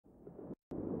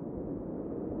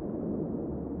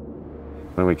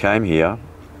when we came here,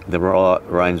 the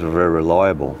rains were very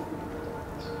reliable,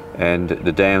 and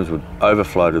the dams would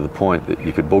overflow to the point that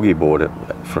you could boogie board it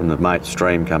from the main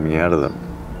stream coming out of them.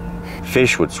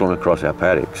 Fish would swim across our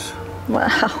paddocks.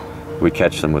 Wow. We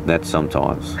catch them with nets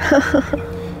sometimes.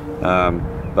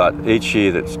 But each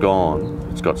year that's gone,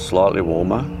 it's got slightly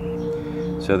warmer.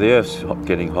 So the earth's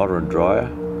getting hotter and drier.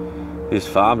 This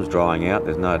farm's drying out,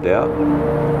 there's no doubt.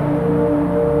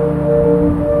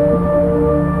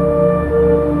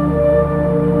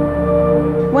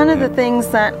 One of the things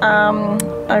that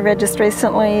I read just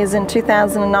recently is in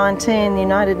 2019, the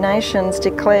United Nations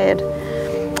declared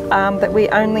that we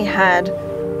only had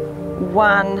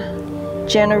one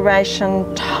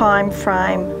generation time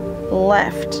frame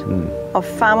left of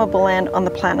farmable land on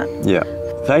the planet. Yeah.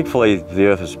 Thankfully, the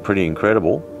earth is pretty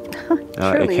incredible.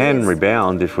 It can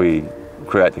rebound if we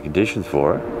create the conditions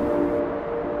for it.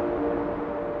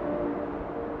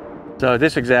 So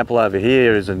this example over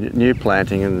here is a new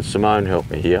planting, and Simone helped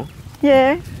me here.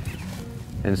 Yeah.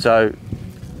 And so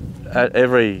at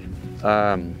every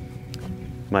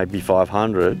maybe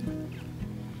 500,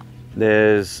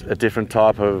 there's a different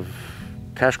type of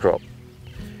cash crop.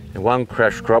 And one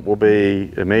cash crop will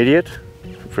be immediate,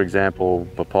 for example,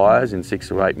 papayas in 6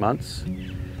 to 8 months.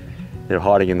 They're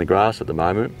hiding in the grass at the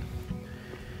moment.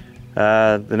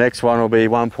 The next one will be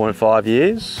 1.5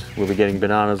 years. We'll be getting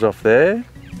bananas off there.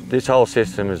 This whole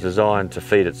system is designed to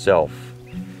feed itself.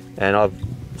 And I've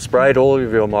sprayed all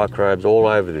of your microbes all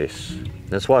over this.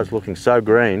 That's why it's looking so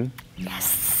green.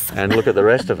 Yes. And look at the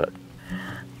rest of it.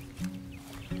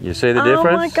 You see the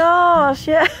difference? Oh my gosh,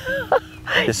 yeah.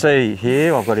 You see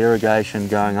here, I've got irrigation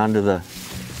going under there.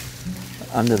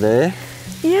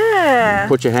 Yeah.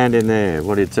 Put your hand in there.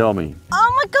 What do you tell me?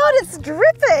 Oh my God, it's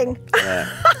dripping. Yeah.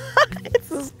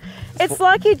 It's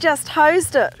like you just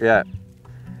hosed it. Yeah.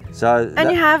 So and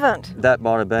you haven't. That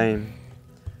might have been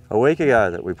a week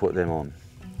ago that we put them on.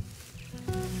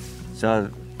 So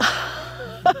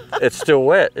it's still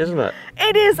wet, isn't it?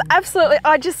 It is, absolutely.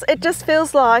 It just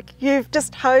feels like you've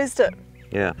just hosed it.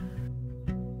 Yeah.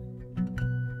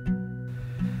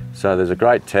 So there's a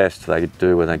great test they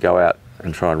do when they go out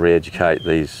and try and re-educate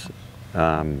these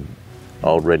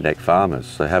old redneck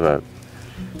farmers. They have a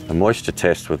moisture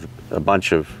test with a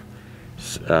bunch of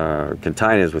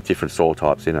containers with different soil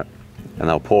types in it, and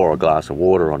they'll pour a glass of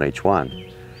water on each one,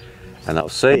 and they'll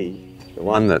see the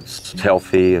one that's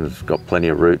healthy and has got plenty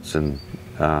of roots and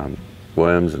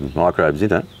worms and microbes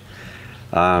in it.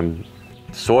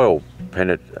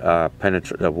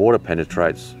 Water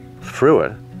penetrates through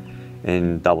it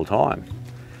in double time,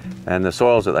 and the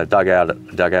soils that they've dug out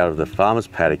of the farmer's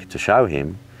paddock to show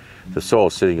him, the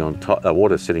soil's sitting on top, the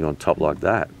water's sitting on top like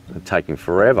that, and taking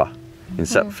forever. In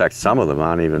fact, some of them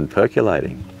aren't even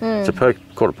percolating. It's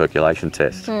called a percolation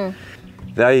test.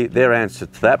 Their answer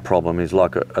to that problem is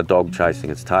like a dog chasing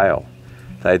its tail.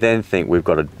 They then think we've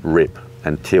got to rip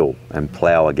and till and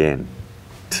plough again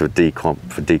for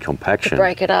decompaction. To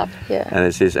break it up, yeah. And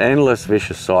it's this endless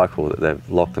vicious cycle that they've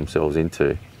locked themselves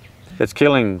into. It's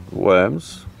killing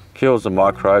worms, kills the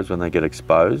microbes when they get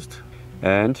exposed,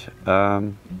 and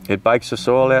it bakes the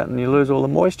soil out and you lose all the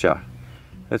moisture.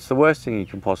 It's the worst thing you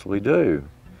can possibly do.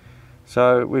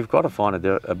 So we've got to find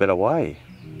a better way.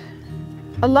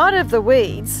 A lot of the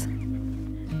weeds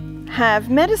have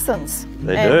medicines.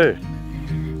 They do.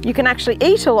 You can actually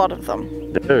eat a lot of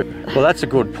them. They do. Well, that's a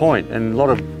good point. And a lot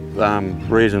of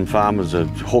reason farmers are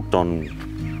hooked on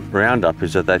Roundup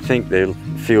is that they think their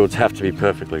fields have to be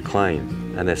perfectly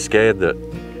clean, and they're scared that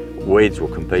weeds will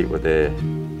compete with their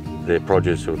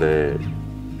produce or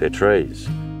their trees.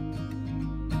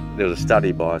 There was a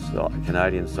study by a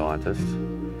Canadian scientist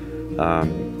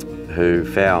who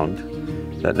found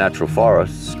that natural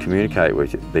forests communicate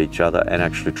with each other and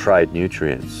actually trade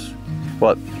nutrients.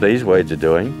 What these weeds are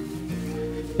doing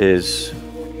is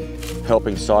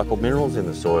helping cycle minerals in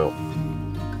the soil.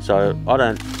 So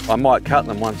I might cut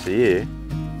them once a year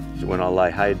when I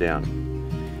lay hay down,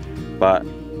 but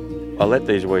I let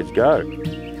these weeds go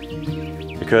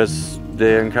because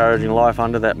they're encouraging life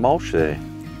under that mulch there.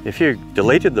 If you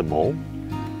deleted them all,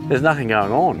 there's nothing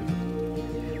going on.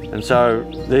 And so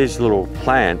these little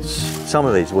plants, some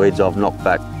of these weeds I've knocked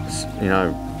back,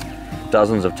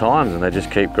 dozens of times, and they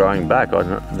just keep growing back.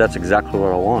 That's exactly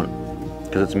what I want,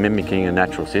 because it's mimicking a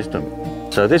natural system.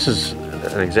 So this is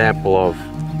an example of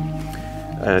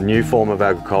a new form of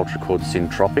agriculture called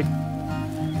Syntropic,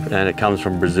 and it comes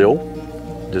from Brazil,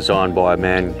 designed by a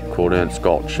man called Ernst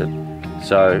Götsch.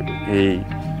 So he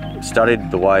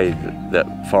studied the way that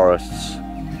forests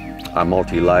are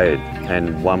multi-layered,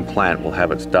 and one plant will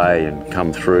have its day and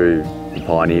come through the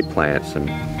pioneer plants and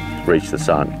reach the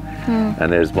sun.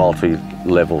 and there's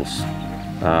multi-levels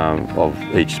of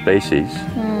each species,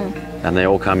 and they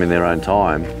all come in their own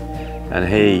time, and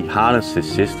he harnessed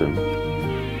this system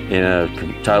in a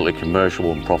totally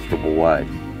commercial and profitable way.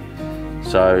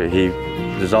 So he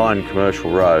designed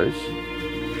commercial rows,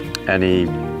 and he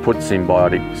put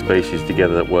symbiotic species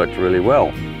together that worked really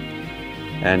well.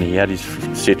 And he had his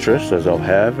citrus, as I'll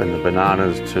have, and the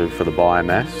bananas for the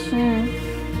biomass.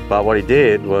 But what he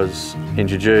did was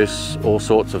introduce all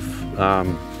sorts of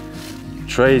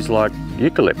trees like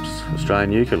eucalypts,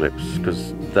 Australian eucalypts,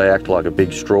 because they act like a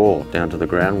big straw down to the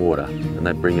groundwater, and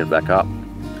they bring it back up.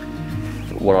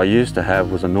 What I used to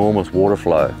have was enormous water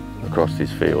flow across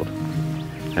this field,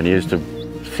 and he used to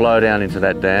flow down into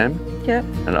that dam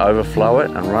and overflow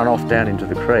it and run off down into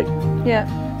the creek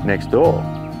next door.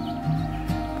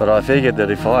 But I figured that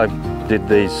if I did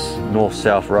these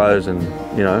north-south rows and,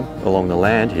 you know, along the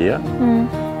land here,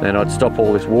 then I'd stop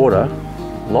all this water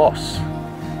loss,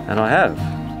 and I have.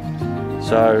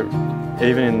 So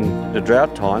even in the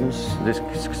drought times, this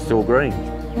is still green.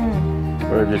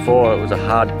 Whereas before it was a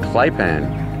hard clay pan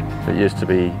that used to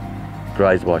be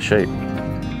grazed by sheep.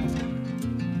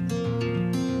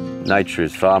 Nature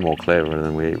is far more clever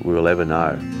than we will ever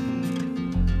know.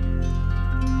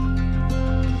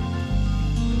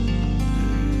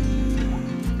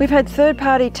 We've had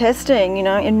third-party testing, you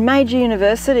know, in major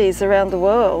universities around the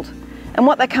world, and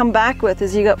what they come back with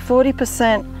is you got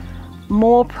 40%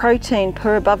 more protein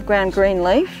per above ground green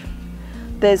leaf.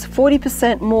 There's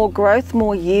 40% more growth,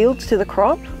 more yield to the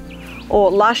crop,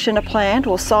 or lush in a plant,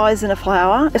 or size in a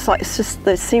flower. It's just,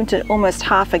 they seem to almost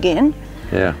half again.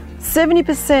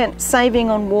 70% saving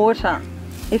on water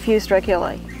if used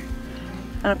regularly.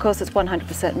 And of course it's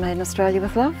 100% made in Australia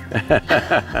with love.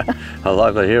 I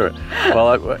love to hear it.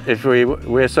 Well, if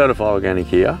we're certified organic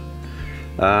here.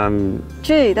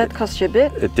 Gee, that cost you a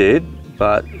bit. It did,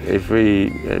 but if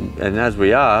and as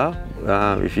we are,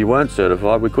 if you weren't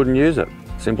certified, we couldn't use it.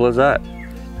 Simple as that.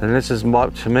 And this is,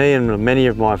 to me and many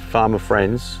of my farmer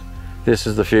friends, this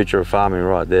is the future of farming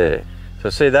right there. So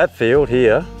see that field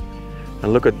here,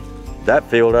 and look at that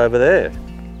field over there.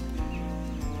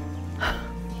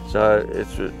 So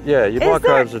it's, yeah, your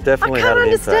microbes have definitely had an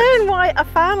impact. I can't understand why a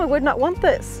farmer would not want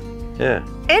this. Yeah.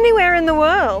 Anywhere in the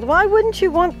world, why wouldn't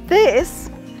you want this?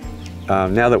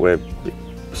 Now that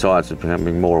science is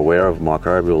becoming more aware of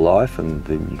microbial life and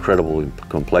the incredible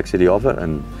complexity of it,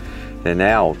 and they're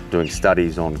now doing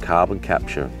studies on carbon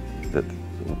capture that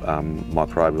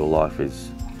microbial life is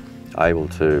able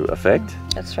to affect.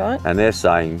 That's right. And they're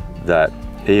saying that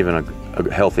even a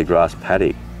healthy grass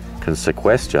paddock can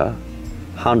sequester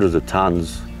hundreds of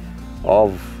tonnes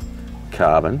of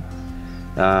carbon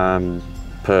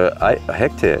per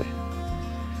hectare.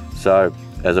 So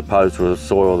as opposed to a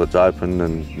soil that's open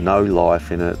and no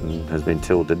life in it and has been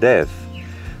tilled to death.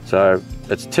 So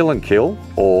it's till and kill,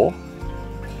 or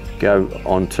go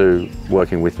on to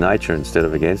working with nature instead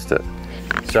of against it.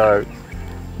 So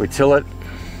we till it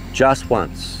just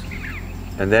once,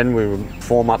 and then we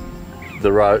form up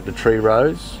the tree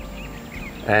rows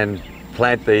and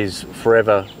plant these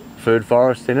forever food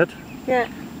forests in it. Yeah.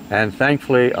 And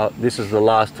thankfully, this is the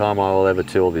last time I will ever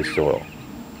till this soil.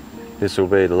 This will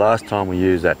be the last time we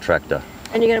use that tractor.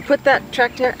 And you're going to put that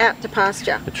tractor out to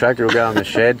pasture? The tractor will go in the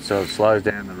shed so it slows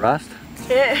down the rust.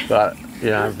 Yeah. But,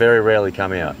 you know, very rarely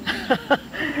come out.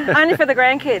 Only for the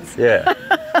grandkids? Yeah.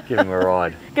 Give them a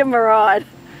ride. Give them a ride.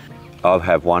 I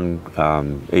have one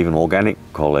even organic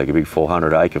colleague, a big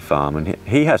 400-acre farm, and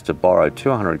he has to borrow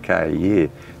 200k a year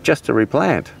just to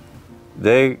replant.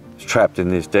 They're trapped in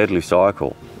this deadly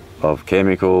cycle of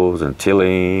chemicals and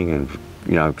tilling and,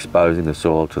 you know, exposing the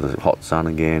soil to the hot sun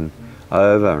again,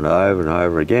 over and over and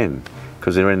over again,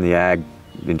 because they're in the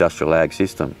industrial ag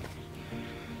system.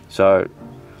 So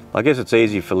I guess it's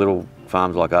easy for little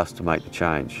farms like us to make the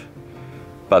change,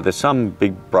 but there's some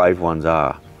big brave ones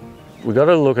are. We've got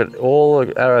to look at all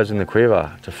the arrows in the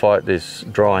quiver to fight this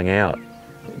drying out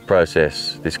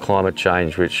process, this climate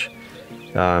change, which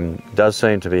does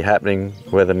seem to be happening,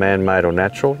 whether man-made or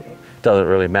natural. Doesn't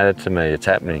really matter to me, it's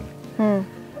happening.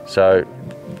 So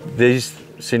these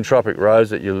syntropic rows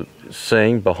that you're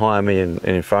seeing behind me and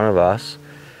in front of us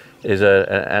is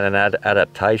an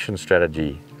adaptation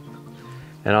strategy.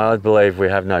 And I believe we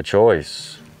have no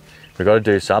choice. We've got to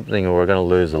do something or we're going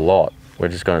to lose a lot. We're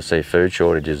just going to see food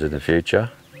shortages in the future.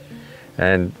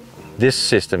 And this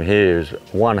system here is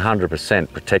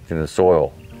 100% protecting the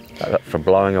soil from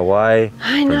blowing away,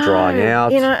 from drying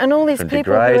out, you know, and all these people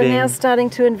degrading. who are now starting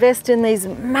to invest in these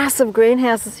massive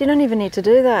greenhouses. You don't even need to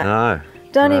do that. No.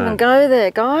 Don't even go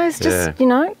there, guys. Just, you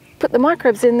know, put the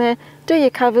microbes in there, do your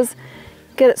covers,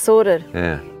 get it sorted.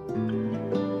 Yeah.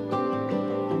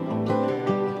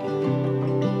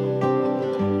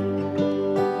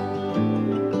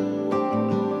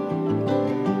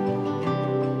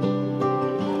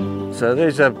 So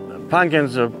these are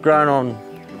pumpkins have grown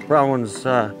on Rowan's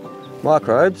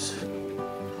microbes,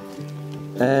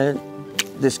 and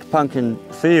this pumpkin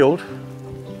field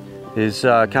is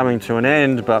coming to an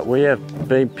end, but we have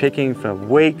been picking for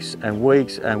weeks and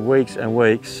weeks and weeks and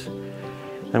weeks,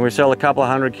 and we sell a couple of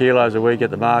 100 kilos a week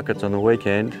at the markets on the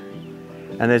weekend,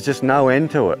 and there's just no end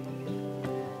to it.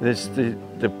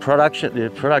 The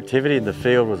productivity in the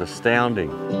field was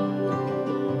astounding.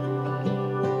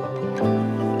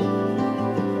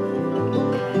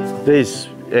 These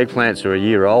eggplants are a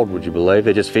year old, would you believe?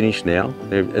 They're just finished now.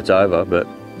 It's over, but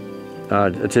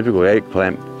a typical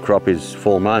eggplant crop is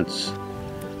 4 months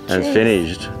and it's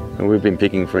finished. And we've been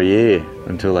picking for a year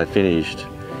until they finished.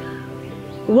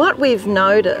 What we've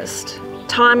noticed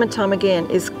time and time again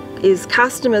is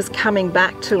customers coming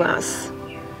back to us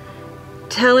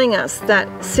telling us that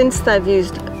since they've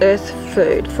used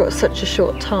Earthfood for such a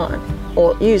short time,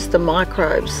 or used the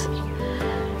microbes,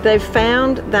 they've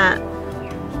found that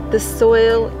the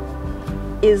soil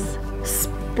is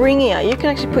springier. You can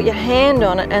actually put your hand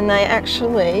on it and they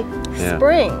actually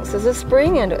springs. There's a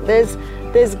spring in it.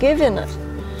 There's give in it.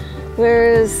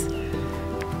 Whereas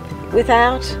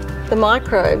without the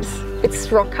microbes, it's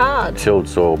rock hard. Tilled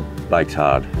soil bakes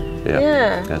hard.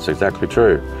 Yeah, that's exactly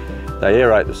true. They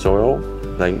aerate the soil,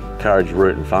 they encourage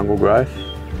root and fungal growth,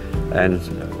 and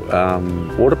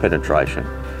water penetration.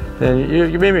 And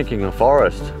you're mimicking a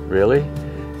forest, really.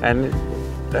 And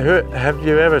have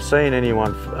you ever seen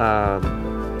anyone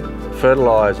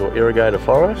fertilise or irrigate a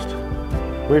forest?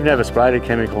 We've never sprayed a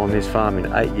chemical on this farm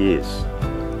in 8 years.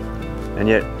 And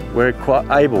yet we're quite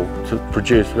able to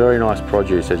produce very nice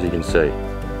produce, as you can see.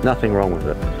 Nothing wrong with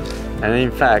it. And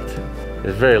in fact,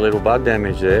 there's very little bug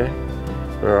damage there,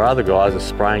 where other guys are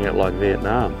spraying it like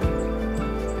Vietnam.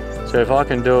 So if I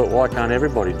can do it, why can't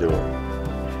everybody do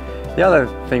it? The other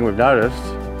thing we've noticed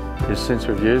is since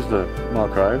we've used the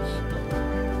microbes,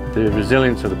 the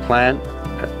resilience of the plant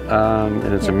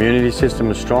and its immunity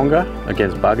system is stronger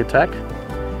against bug attack.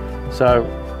 So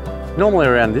normally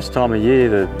around this time of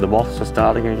year, the moths are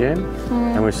starting again,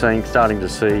 and we're starting to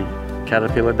see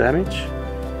caterpillar damage.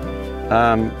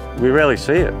 We rarely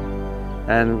see it.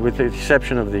 And with the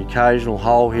exception of the occasional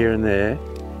hole here and there,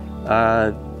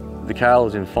 the kale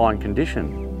is in fine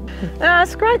condition.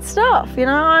 It's great stuff, you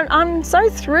know. I'm so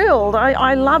thrilled.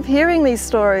 I love hearing these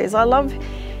stories. I love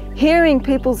hearing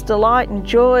people's delight and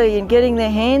joy in getting their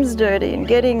hands dirty and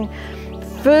getting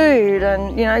food,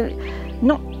 and, you know,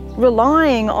 not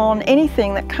relying on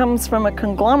anything that comes from a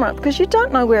conglomerate, because you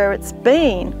don't know where it's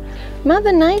been.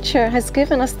 Mother Nature has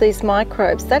given us these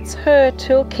microbes. That's her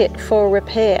toolkit for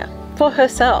repair. For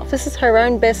herself. This is her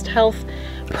own best health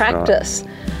practice.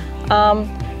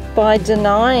 Right. By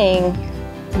denying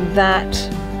that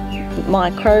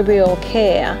microbial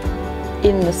care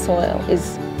in the soil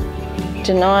is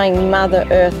denying Mother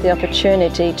Earth the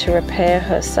opportunity to repair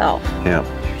herself. Yeah.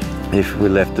 If we're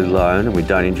left alone and we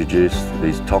don't introduce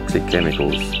these toxic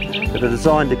chemicals that are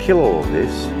designed to kill all of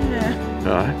this,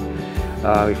 right?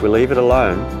 If we leave it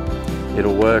alone,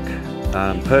 it'll work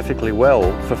perfectly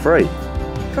well for free.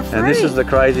 And this is the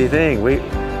crazy thing.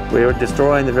 We're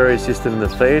destroying the very system that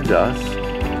feeds us,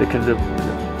 that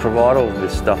can provide all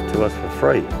this stuff to us for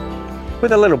free.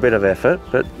 With a little bit of effort,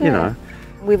 but you know.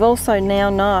 We've also now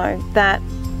know that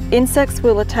insects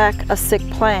will attack a sick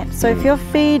plant. So if you're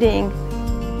feeding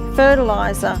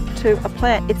fertiliser to a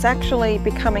plant, it's actually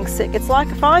becoming sick. It's like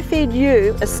if I feed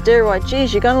you a steroid,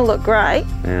 geez, you're going to look great.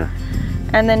 Yeah.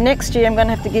 And then next year I'm going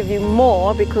to have to give you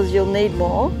more because you'll need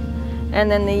more.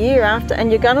 And then the year after, and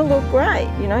you're going to look great,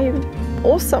 you know, you're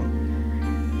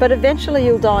awesome. But eventually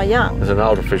you'll die young. There's an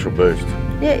artificial boost.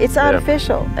 Yeah, it's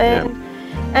artificial.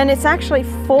 And it's actually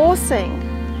forcing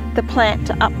the plant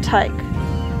to uptake.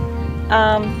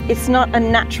 It's not a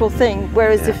natural thing,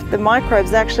 whereas if the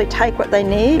microbes actually take what they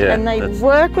need and they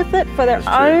work with it for their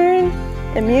own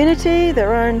immunity,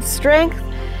 their own strength,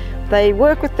 they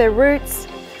work with their roots.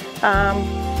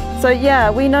 So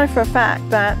yeah, we know for a fact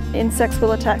that insects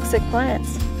will attack sick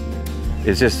plants.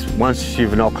 It's just once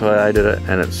you've inoculated it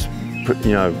and it's,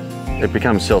 you know, it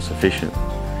becomes self-sufficient,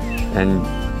 and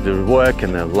the work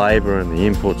and the labour and the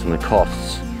inputs and the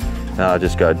costs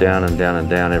just go down and down and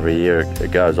down every year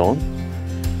it goes on.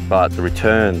 But the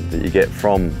return that you get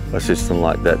from a system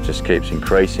like that just keeps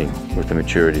increasing with the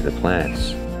maturity of the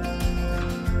plants.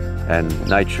 And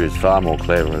nature is far more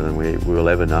clever than we will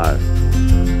ever know.